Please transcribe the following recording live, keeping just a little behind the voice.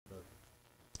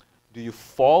Do you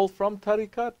fall from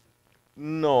tariqat?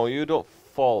 No, you don't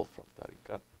fall from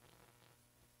tariqat.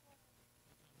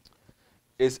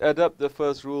 Is adab the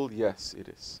first rule? Yes, it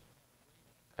is.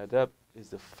 Adab is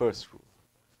the first rule.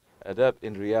 Adab,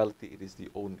 in reality, it is the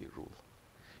only rule.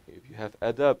 If you have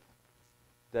adab,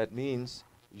 that means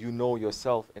you know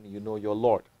yourself and you know your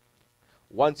Lord.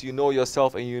 Once you know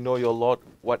yourself and you know your Lord,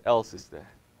 what else is there?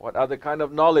 What other kind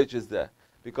of knowledge is there?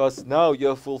 Because now you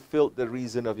have fulfilled the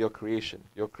reason of your creation.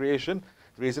 Your creation,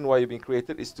 the reason why you've been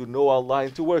created, is to know Allah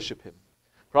and to worship Him.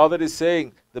 Prophet is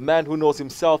saying, the man who knows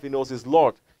himself, he knows his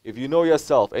Lord. If you know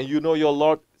yourself and you know your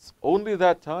Lord, it's only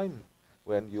that time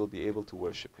when you'll be able to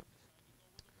worship Him.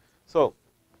 So,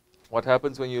 what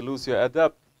happens when you lose your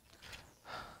adab?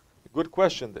 Good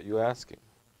question that you're asking.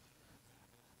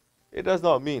 It does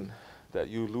not mean that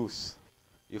you lose,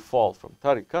 you fall from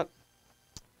tariqat.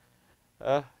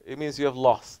 It means you have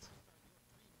lost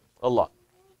a lot.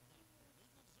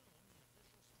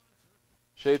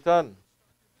 Shaitan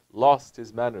lost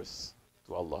his manners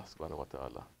to Allah subhanahu wa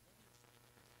ta'ala.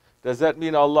 Does that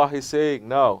mean Allah is saying,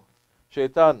 now,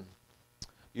 Shaitan,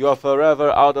 you are forever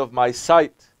out of my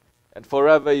sight and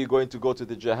forever you're going to go to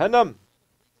the Jahannam?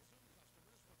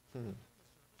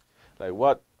 Like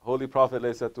what Holy Prophet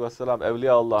ﷺ,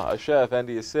 Awliya Allah, Shaykh Abdulkerim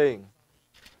is saying.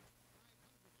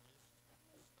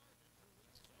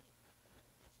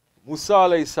 Musa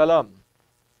alayhi salam,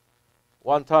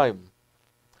 one time,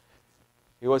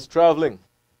 he was traveling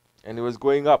and he was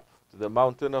going up to the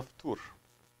mountain of Tur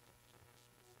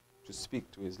to speak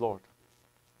to his Lord.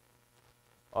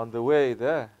 On the way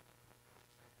there,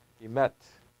 he met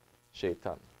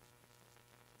Shaitan.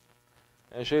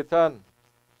 And Shaitan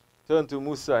turned to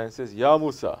Musa and says, Ya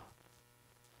Musa.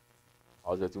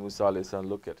 Hazrat Musa alayhi salam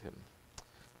looked at him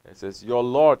and says, your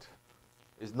Lord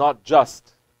is not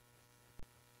just.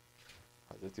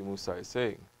 Hazrat Musa is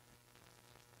saying,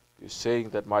 you're saying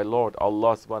that my Lord,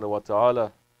 Allah subhanahu wa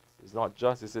ta'ala, is not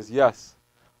just. He says, yes.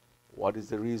 What is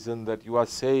the reason that you are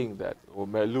saying that, O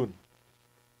Melun?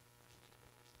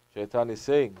 Shaitan is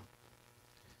saying,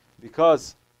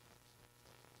 because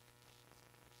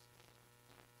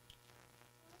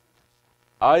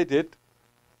I did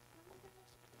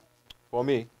for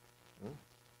me.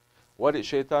 What did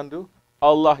Shaitan do?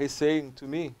 Allah is saying to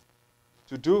me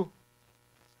to do,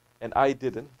 and I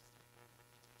didn't.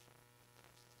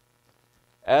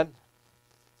 And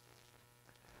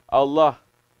Allah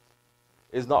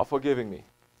is not forgiving me.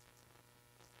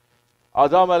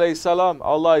 Adam alayhi salam,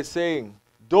 Allah is saying,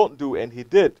 don't do, and he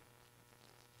did.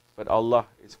 But Allah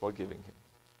is forgiving him.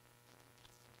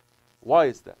 Why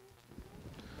is that?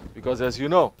 Because as you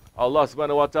know, Allah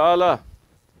subhanahu wa ta'ala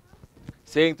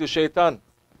saying to Shaitan,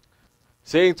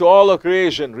 saying to all of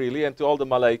creation really, and to all the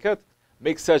malaikat,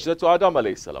 make sajda to Adam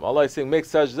alayhi salam. Allah is saying, make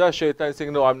sajda. Shaitan is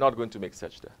saying, no, I'm not going to make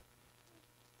sajda.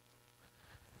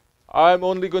 I'm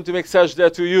only going to make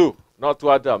sajda to you, not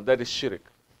to Adam. That is shirk.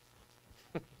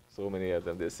 So many of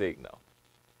them, they're saying now.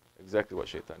 Exactly what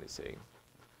Shaitan is saying.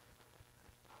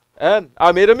 And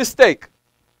I made a mistake,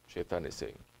 Shaitan is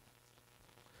saying.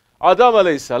 Adam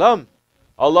alayhi salam,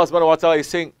 Allah subhanahu wa ta'ala is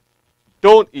saying,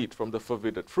 don't eat from the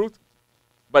forbidden fruit.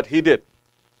 But he did.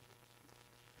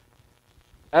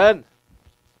 And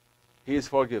he is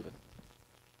forgiven.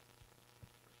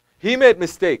 He made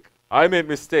mistake. I made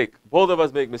mistake. Both of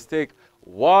us make mistake.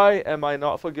 Why am I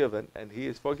not forgiven and he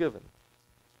is forgiven?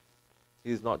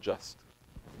 He is not just.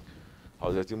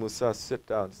 Hazrat Musa sat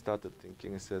down, started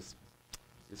thinking, and says,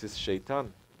 this is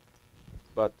Shaitan.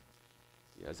 But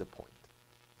he has a point.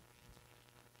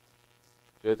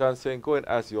 Shaitan saying, go and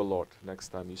ask your Lord next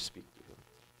time you speak to him.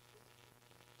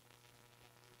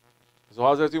 So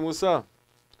Hazrat Musa,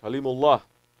 Kalimullah,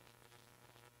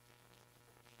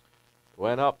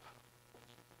 went up.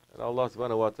 And Allah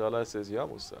subhanahu wa ta'ala says, Ya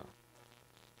Musa,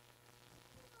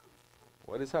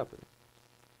 what is happening?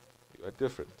 You are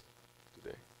different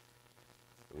today.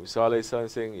 Musa alayhi salam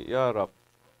saying, Ya Rab,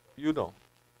 you know.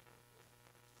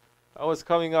 I was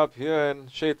coming up here and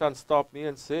Shaitan stopped me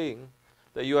and saying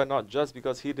that you are not just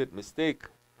because he did mistake.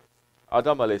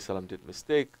 Adam alayhi salam did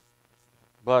mistake.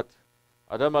 But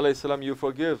Adam alayhi salam you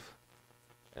forgive.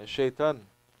 And Shaitan,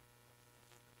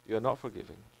 you are not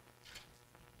forgiving.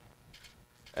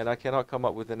 And I cannot come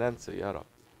up with an answer, Ya Rab.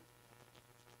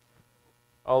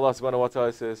 Allah subhanahu wa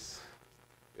ta'ala says,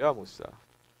 Ya Musa,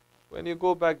 when you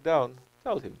go back down,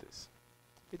 tell him this.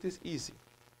 It is easy.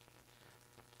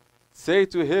 Say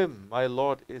to him, my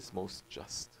Lord is most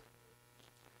just.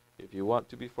 If you want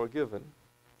to be forgiven,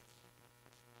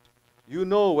 you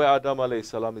know where Adam alayhi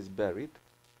salam is buried.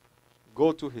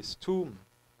 Go to his tomb.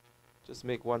 Just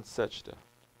make one sajda.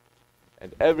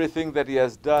 And everything that he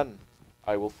has done,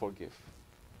 I will forgive.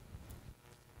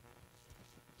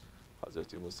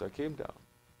 Hazrat Musa came down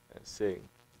and saying,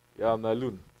 Ya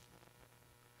Malun,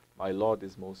 my Lord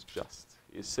is most just.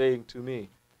 He is saying to me,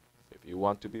 if you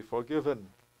want to be forgiven,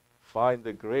 find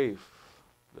the grave,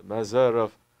 the mazar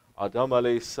of Adam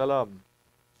alayhi salam,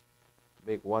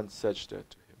 make one sajda to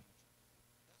him,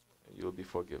 and you will be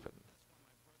forgiven.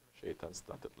 Shaitan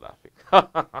started laughing.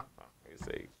 He's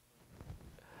saying,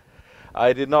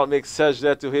 I did not make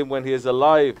sajda to him when he is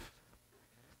alive.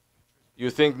 You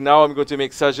think now I'm going to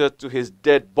make sajda to his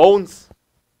dead bones?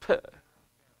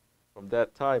 From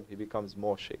that time, he becomes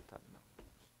more shaitan.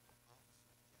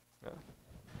 Yeah.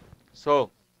 So,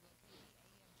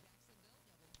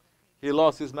 he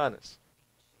lost his manners.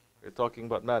 We're talking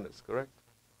about manners, correct?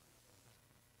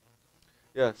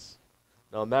 Yes.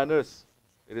 Now, manners,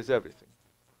 it is everything.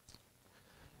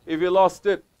 If you lost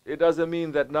it, it doesn't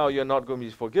mean that now you're not going to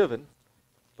be forgiven,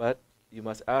 but you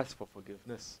must ask for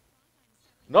forgiveness.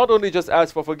 Not only just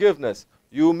ask for forgiveness,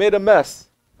 you made a mess,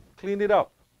 clean it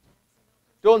up.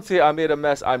 Don't say, I made a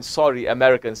mess, I'm sorry,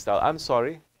 American style. I'm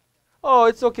sorry. Oh,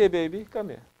 it's okay, baby, come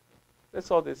here.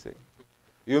 That's all they say.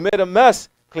 You made a mess,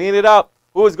 clean it up.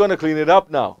 Who is going to clean it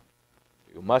up now?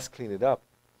 You must clean it up.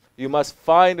 You must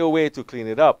find a way to clean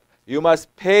it up. You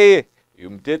must pay. You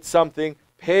did something,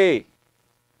 pay.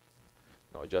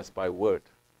 Not just by word.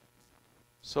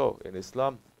 So, in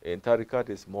Islam, in Tariqa,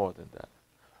 it's more than that.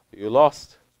 You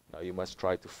lost, now you must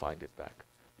try to find it back.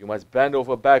 You must bend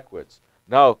over backwards.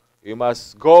 Now, you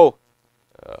must go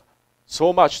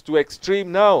so much to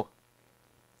extreme now.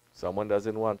 Someone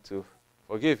doesn't want to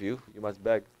forgive you, you must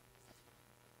beg.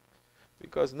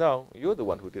 Because now, you're the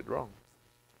one who did wrong.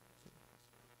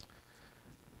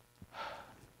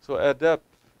 So adab,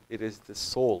 it is the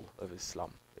soul of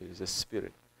Islam. It is the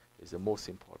spirit. It is the most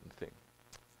important thing.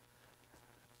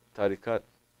 Tariqat,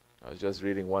 I was just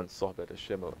reading one sohbat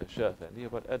Shaykh Abdulkerim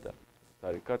about adab.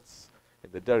 Tariqats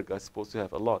in the Dergahi is supposed to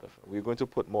have a lot of. We're going to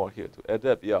put more here to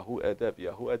adab, Yahoo, adab,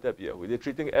 Yahoo, adab, Yahoo. They're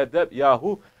treating adab,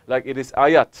 Yahoo, like it is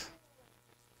ayat.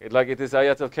 Like it is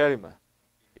ayat al-karima.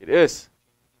 It is.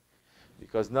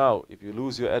 Because now, if you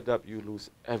lose your adab, you lose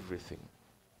everything.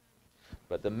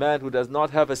 But the man who does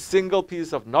not have a single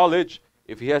piece of knowledge,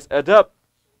 if he has adab,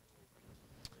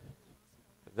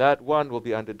 that one will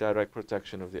be under direct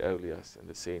protection of the awliyas and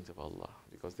the saints of Allah.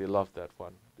 Because they love that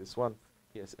one. This one,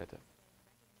 he has adab.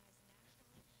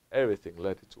 Everything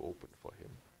let it to open for him.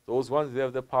 Those ones, they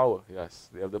have the power. Yes,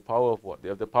 they have the power of what? They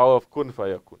have the power of kun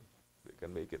fayakun. They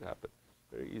can make it happen.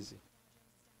 Very easy.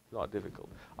 Not difficult.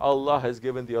 Allah has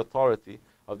given the authority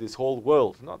of this whole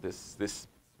world, not this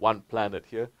one planet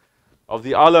here, of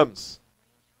the alams,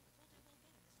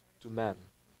 to man.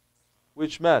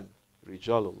 Which man?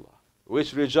 Rijalullah.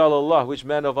 Which Rijalullah? Which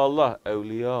man of Allah?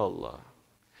 Awliya Allah.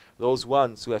 Those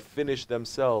ones who have finished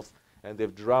themselves and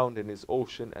they've drowned in His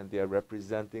ocean and they are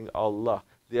representing Allah.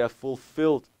 They are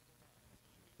fulfilled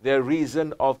their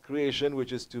reason of creation,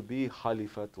 which is to be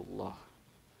Khalifatullah.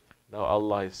 Now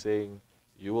Allah is saying,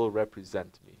 you will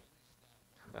represent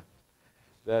me.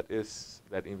 That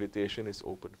invitation is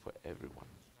open for everyone,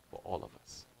 for all of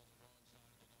us.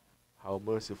 How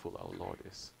merciful our Lord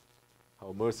is.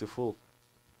 How merciful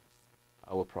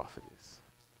our Prophet is.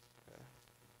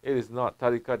 It is not,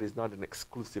 Tariqat is not an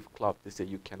exclusive club. They say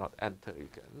you cannot enter. You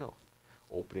can, no.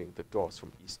 Opening the doors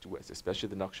from east to west, especially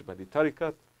the Naqshbandi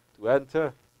Tariqat. To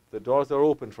enter, the doors are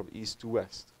open from east to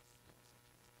west.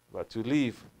 But to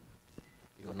leave,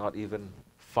 you will not even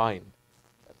find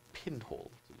a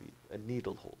pinhole to leave, a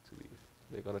needle hole to leave.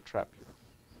 They're going to trap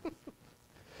you.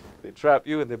 They trap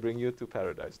you and they bring you to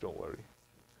paradise, don't worry.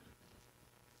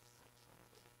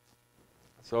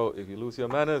 So if you lose your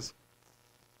manners,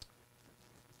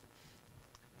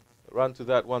 run to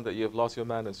that one that you have lost your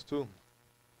manners to.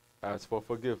 Ask for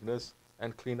forgiveness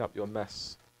and clean up your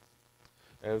mess.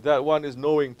 And if that one is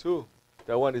knowing too,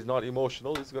 that one is not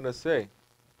emotional, he's going to say,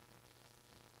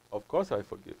 of course I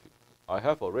forgive you. I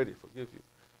have already forgive you.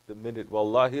 The minute,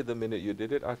 wallahi, the minute you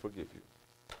did it, I forgive you.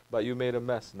 But you made a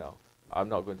mess now. I'm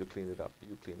not going to clean it up.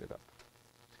 You clean it up.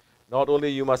 Not only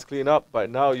you must clean up, but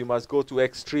now you must go to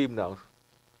extreme now.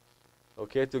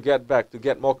 Okay, to get back, to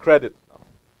get more credit now.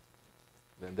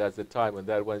 Then that's the time when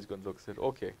that one is going to look and say,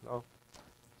 okay, no,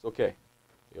 it's okay.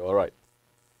 You're all right.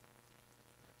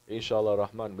 Inshallah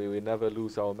Rahman, may we never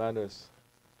lose our manners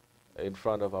in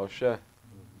front of our Shaykh,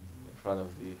 in front of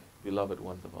the beloved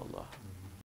ones of Allah.